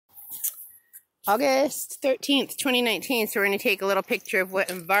August 13th, 2019. So we're going to take a little picture of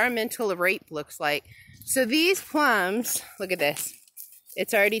what environmental rape looks like. So these plums, look at this.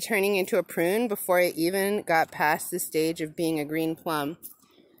 It's already turning into a prune before it even got past the stage of being a green plum.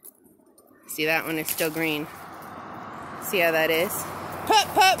 See, that one is still green. See how that is? Pup,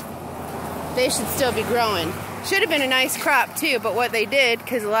 pup! They should still be growing. Should have been a nice crop too, but what they did,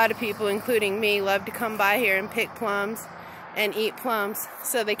 because a lot of people, including me, love to come by here and pick plums and eat plums.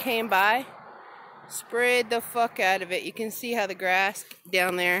 So they came by, sprayed the fuck out of it. You can see how the grass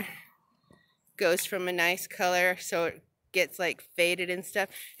down there goes from a nice color, so it gets like faded and stuff.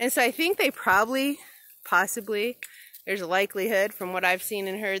 And so I think they possibly, there's a likelihood from what I've seen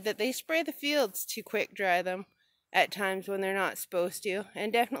and heard that they spray the fields to quick dry them at times when they're not supposed to.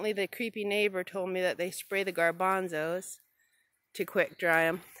 And definitely the creepy neighbor told me that they spray the garbanzos to quick dry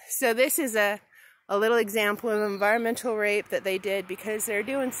them. So this is a little example of environmental rape that they did because they're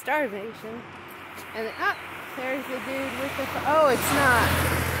doing starvation. And then, oh, there's the dude with the, oh,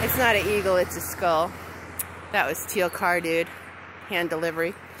 it's not an eagle, it's a skull. That was Teal Car dude, hand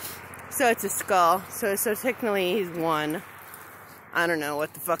delivery. So it's a skull, so technically he's one. I don't know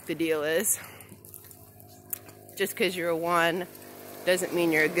what the fuck the deal is. Just because you're a one doesn't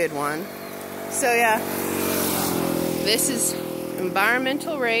mean you're a good one. So yeah, this is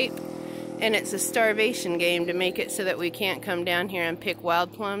environmental rape, and it's a starvation game to make it so that we can't come down here and pick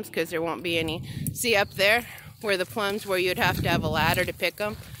wild plums because there won't be any. See up there where the plums, where you'd have to have a ladder to pick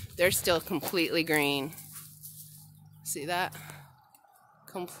them, they're still completely green. See that?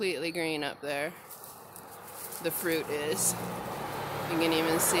 Completely green up there. The fruit is. You can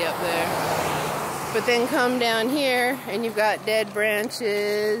even see up there. But then come down here and you've got dead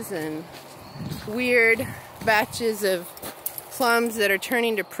branches and weird batches of plums that are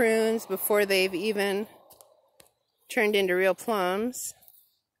turning to prunes before they've even turned into real plums.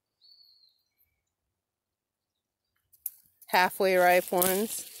 Halfway ripe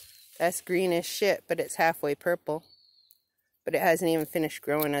ones. That's green as shit, but it's halfway purple. But it hasn't even finished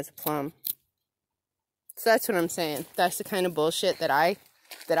growing as a plum. So that's what I'm saying. That's the kind of bullshit that I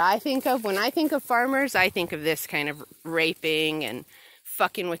think of. When I think of farmers, I think of this kind of raping and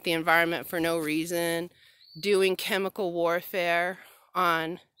fucking with the environment for no reason, doing chemical warfare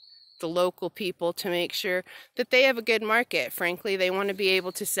on the local people to make sure that they have a good market. Frankly, they want to be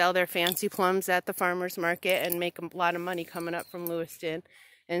able to sell their fancy plums at the farmer's market and make a lot of money coming up from Lewiston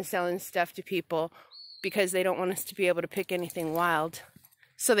and selling stuff to people, because they don't want us to be able to pick anything wild.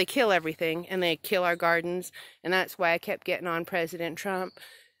 So they kill everything, and they kill our gardens, and that's why I kept getting on President Trump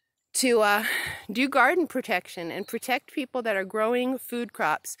to do garden protection and protect people that are growing food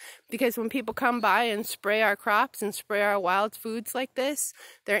crops. Because when people come by and spray our crops and spray our wild foods like this,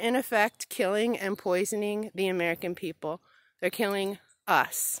 they're in effect killing and poisoning the American people. They're killing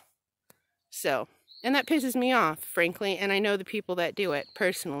us. So, and that pisses me off, frankly, and I know the people that do it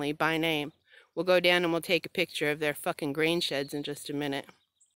personally by name. We'll go down and we'll take a picture of their fucking grain sheds in just a minute.